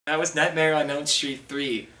That was Nightmare on Elm Street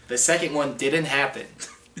 3. The second one didn't happen.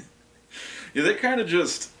 Yeah, they kind of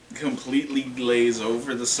just completely glaze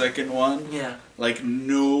over the second one. Yeah. Like,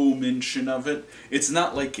 no mention of it. It's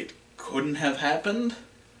not like it couldn't have happened.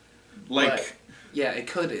 Like... But, yeah, it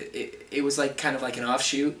could. It was like kind of like an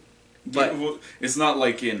offshoot. But it's not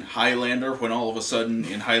like in Highlander, when all of a sudden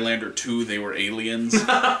in Highlander 2 they were aliens.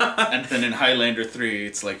 And then in Highlander 3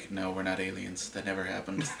 it's like, no, we're not aliens. That never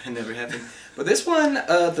happened. It never happened. But this one,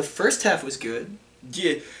 the first half was good.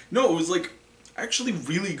 Yeah. No, it was like actually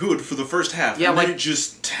really good for the first half. Yeah, and like then it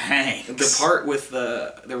just tanks. the part with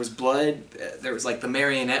there was blood, there was like the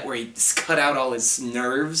marionette where he cut out all his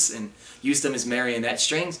nerves and used them as marionette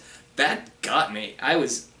strings. That got me. I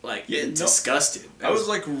was like disgusted. I was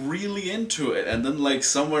like really into it, and then like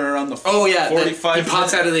somewhere around the 45 he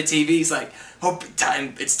pops out of the TV. He's like,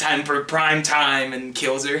 it's time for prime time," and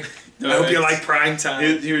kills her. I hope you like prime time.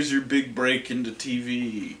 Here's your big break into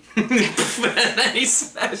TV. And then he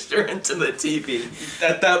smashed her into the TV.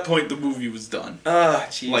 At that point, the movie was done. Oh,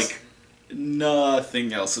 jeez. Like,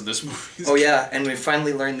 nothing else in this movie. Oh yeah, and we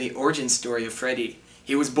finally learned the origin story of Freddy.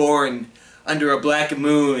 He was born under a black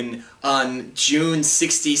moon on June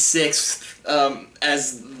 66th,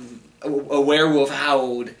 as a werewolf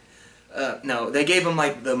howled. No, they gave him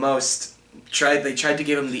like the most... They tried to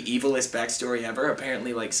give him the evilest backstory ever.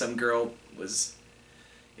 Apparently, like, some girl was...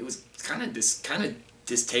 It was kind of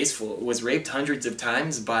distasteful. Was raped hundreds of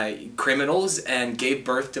times by criminals and gave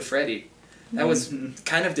birth to Freddy. That was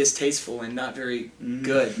kind of distasteful and not very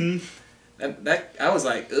good. That I was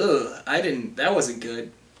like, ugh, that wasn't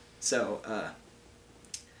good. So,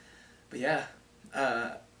 but yeah,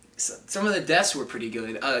 some of the deaths were pretty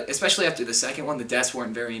good, especially after the second one. The deaths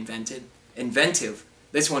weren't very inventive.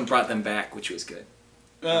 This one brought them back, which was good.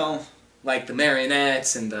 Well, like the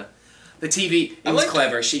marionettes and the TV. It was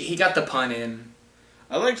clever. He got the pun in.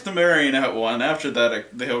 I liked the marionette one. After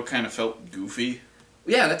that, they all kind of felt goofy.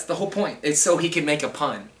 Yeah, that's the whole point. It's so he could make a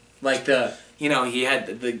pun. Like he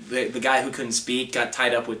had the guy who couldn't speak got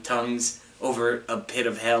tied up with tongues over a pit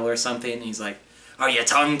of hell or something. He's like, "Are you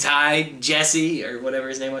tongue-tied, Jesse?" or whatever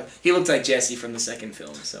his name was. He looked like Jesse from the second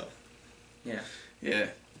film, so yeah. Yeah.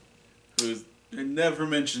 I never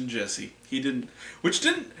mentioned Jesse. He didn't. Which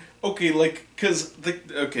didn't. Okay, like, because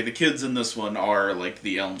the kids in this one are like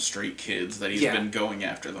the Elm Street kids that he's been going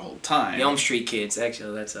after the whole time. The Elm Street kids.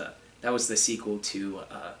 Actually, that was the sequel to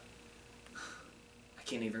I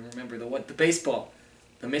can't even remember the baseball,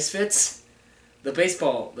 the Misfits, the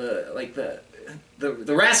baseball, the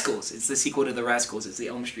Rascals. It's the sequel to the Rascals. It's the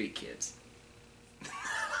Elm Street kids.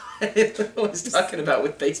 I was talking about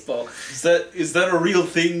with baseball. Is that a real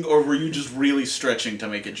thing, or were you just really stretching to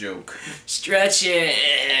make a joke?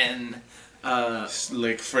 Stretching.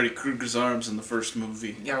 Like Freddy Krueger's arms in the first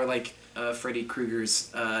movie. Yeah, or like Freddy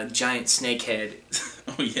Krueger's giant snake head.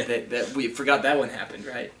 Oh yeah. That we forgot that one happened,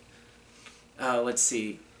 right? Let's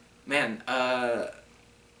see, man.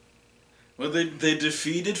 Well, they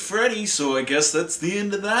defeated Freddy, so I guess that's the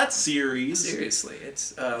end of that series. Seriously,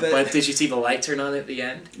 it's... but did you see the light turn on at the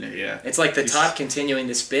end? Yeah. It's like the top continuing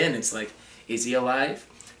to spin. It's like, is he alive?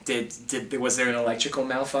 Was there an electrical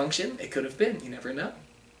malfunction? It could have been. You never know.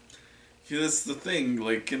 Yeah, that's the thing.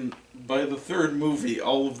 Like, by the third movie,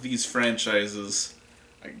 all of these franchises...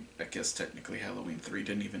 I guess technically Halloween 3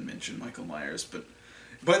 didn't even mention Michael Myers, but...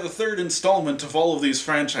 By the third installment of all of these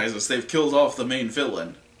franchises, they've killed off the main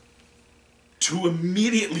villain. To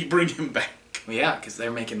immediately bring him back. Well, yeah, because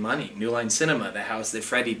they're making money. New Line Cinema, the house that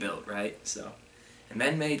Freddy built, right? So, and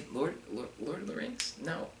then made Lord of the Rings?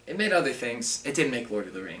 No, it made other things. It didn't make Lord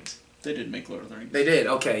of the Rings. They did make Lord of the Rings. They did.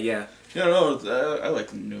 Okay, yeah. Yeah, no, I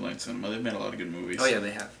like New Line Cinema. They've made a lot of good movies. Oh yeah,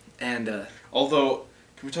 they have. And although,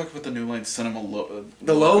 can we talk about the New Line Cinema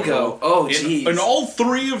the logo? Oh, jeez. In all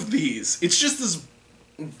three of these, it's just this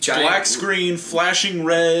giant black screen, flashing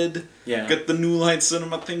red. Yeah. Got the New Line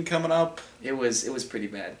Cinema thing coming up. It was pretty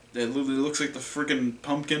bad. It looks like the friggin'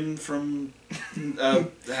 pumpkin from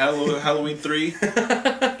Halloween 3,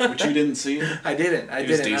 which you didn't see. I didn't. It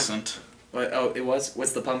was decent. What? Oh, it was?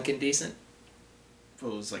 Was the pumpkin decent? It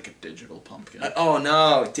was like a digital pumpkin. Oh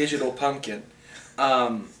no, digital pumpkin.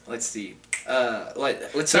 Let's see.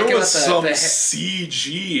 Let's there talk was about some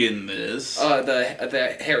CG in this.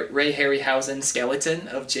 The Ray Harryhausen skeleton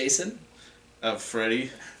of Jason. Of Freddy.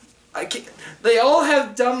 They all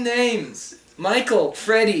have dumb names. Michael,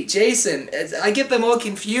 Freddy, Jason. I get them all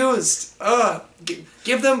confused.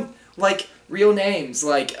 Give them like real names,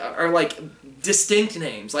 or distinct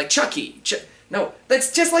names, like Chucky. No,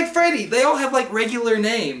 that's just like Freddy. They all have like regular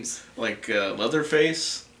names. Like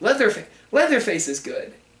Leatherface. Leatherface is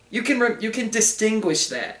good. You can distinguish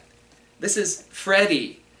that. This is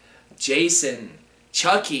Freddy. Jason,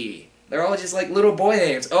 Chucky. They're all just like little boy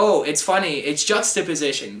names. Oh, it's funny. It's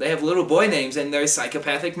juxtaposition. They have little boy names and they're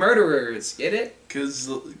psychopathic murderers. Get it? Cause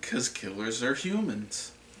killers are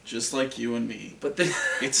humans, just like you and me. But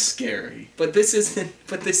It's scary. But this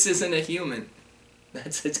isn't a human.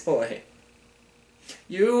 That's a toy.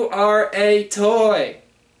 You are a toy.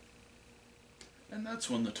 And that's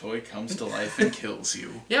when the toy comes to life and kills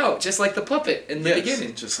you. Yo, just like the puppet in the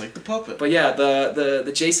beginning. Just like the puppet. But yeah,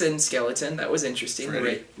 the Jason skeleton, that was interesting.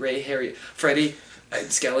 Freddy. The Freddy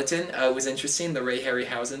skeleton was interesting. The Ray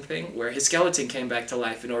Harryhausen thing, where his skeleton came back to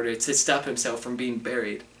life in order to stop himself from being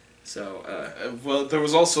buried. So, well, there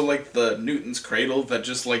was also, like, the Newton's cradle that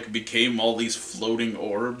just, like, became all these floating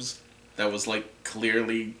orbs that was, like,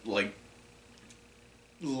 clearly, like,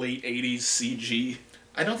 late 80s CG.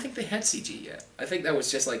 I don't think they had CG yet. I think that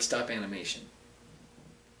was just, like, stop animation.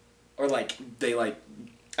 Or, like, they, like...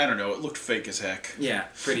 I don't know, it looked fake as heck. Yeah,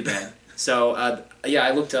 pretty bad. So, yeah,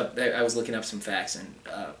 I was looking up some facts, and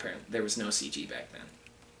apparently there was no CG back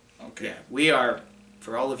then. Okay. Yeah, we are,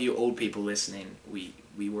 for all of you old people listening, we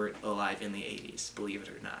were alive in the 80s, believe it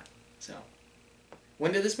or not. So,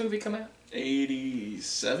 when did this movie come out?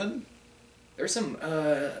 87? There's some,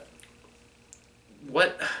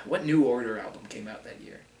 what New Order album came out that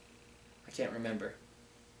year? I can't remember.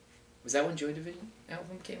 Was that when Joy Division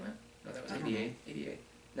album came out? No, that was 88. 88.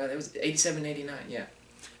 No, that was 87, 89, yeah.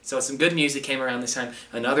 So some good music came around this time.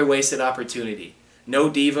 Another wasted opportunity. No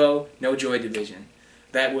Devo, no Joy Division.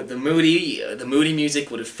 That would the moody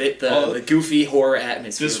music would have fit the goofy horror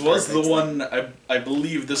atmosphere. This was the one, I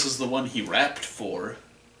believe this is the one he rapped for.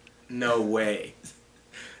 No way.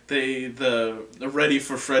 The Ready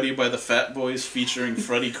for Freddy by the Fat Boys featuring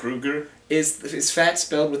Freddy Krueger. Is fat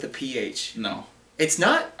spelled with a PH? No. It's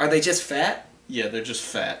not? Are they just fat? Yeah, they're just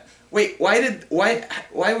fat. Wait, why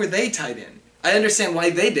were they tied in? I understand why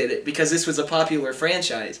they did it, because this was a popular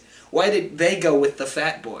franchise. Why did they go with the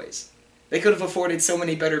Fat Boys? They could have afforded so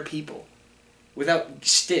many better people. Without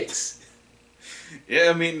sticks.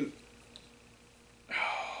 Yeah, I mean...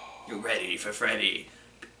 You're ready for Freddy.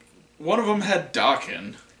 One of them had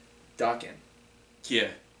Dokken. Dokken. Yeah.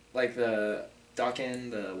 Like the...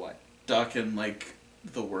 Dokken, the what? Dokken, like,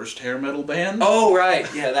 the worst hair metal band? Oh, right.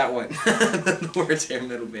 Yeah, that one. The worst hair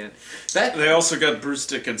metal band. They also got Bruce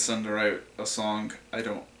Dickinson to write a song. I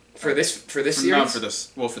don't... For this series? Not for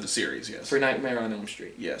this... Well, for the series, yes. For Nightmare on Elm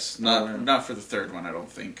Street. Yes. Not for the third one, I don't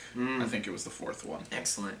think. I think it was the fourth one.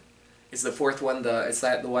 Excellent. Is the fourth one is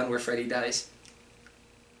that the one where Freddy dies?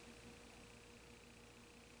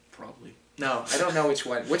 Probably. No, I don't know which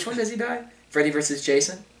one. Which one does he die? Freddy versus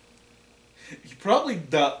Jason? He probably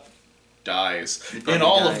dies. In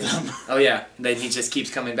all of them. Oh yeah, then he just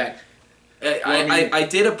keeps coming back. I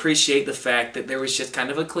did appreciate the fact that there was just kind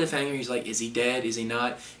of a cliffhanger. He's like, is he dead? Is he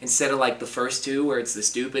not? Instead of like the first two where it's the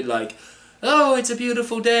stupid like, oh, it's a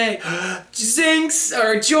beautiful day. Zinks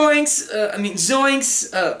or joinks.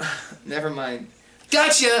 Zoinks. Never mind.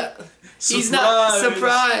 Gotcha. He's not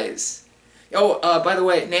surprise. Oh, by the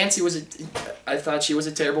way, Nancy I thought she was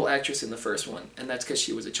a terrible actress in the first one, and that's because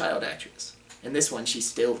she was a child actress. In this one, she's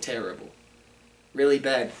still terrible. Really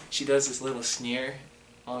bad. She does this little sneer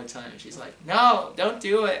all the time. She's like, no, don't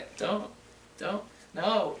do it. Don't,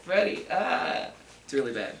 no, Freddy, It's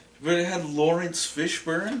really bad. But it had Lawrence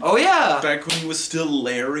Fishburne. Oh, yeah! Back when he was still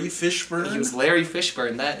Larry Fishburne. He was Larry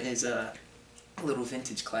Fishburne. That is a little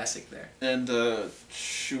vintage classic there. And,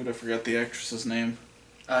 shoot, I forgot the actress's name.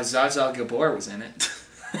 Zsa Zsa Gabor was in it.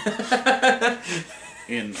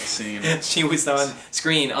 In a scene. She was on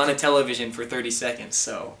screen on a television for 30 seconds,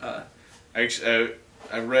 so... Actually,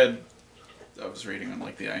 I was reading on,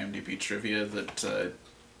 like, the IMDb trivia that,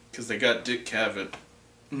 because they got Dick Cavett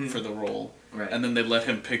for the role. Right. And then they let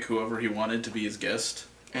him pick whoever he wanted to be his guest.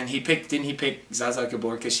 And didn't he pick Zsa Zsa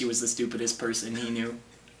Gabor because she was the stupidest person he knew?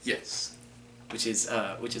 Yes. Which is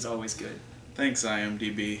always good. Thanks,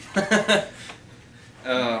 IMDb.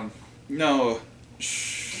 No,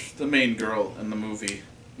 the main girl in the movie.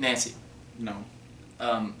 Nancy. No.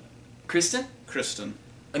 Kristen? Kristen.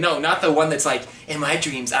 No, not the one that's like, in my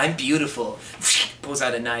dreams, I'm beautiful. Pulls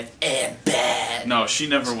out a knife, and bad. No, she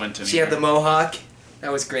never went anywhere. She had the mohawk.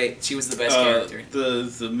 That was great. She was the best character.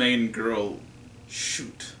 The main girl,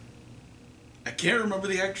 shoot. I can't remember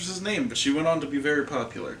the actress's name, but she went on to be very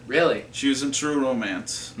popular. Really? She was in True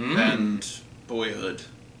Romance and Boyhood.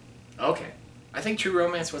 Okay. I think True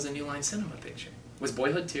Romance was a New Line Cinema picture. Was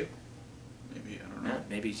Boyhood too? Maybe, I don't know.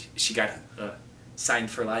 Maybe she got signed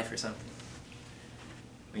for life or something.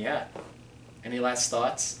 Yeah. Any last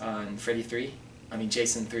thoughts on Freddy 3? I mean,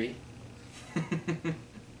 Jason 3?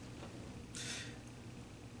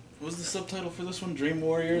 What was the subtitle for this one? Dream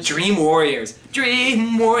Warriors? Dream Warriors.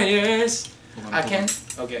 Dream Warriors. Hold on, I hold can.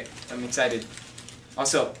 on. Okay, I'm excited.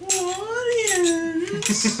 Also,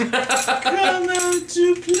 Warriors, come out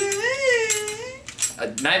to play.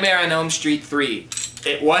 A Nightmare on Elm Street 3.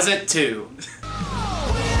 It wasn't 2.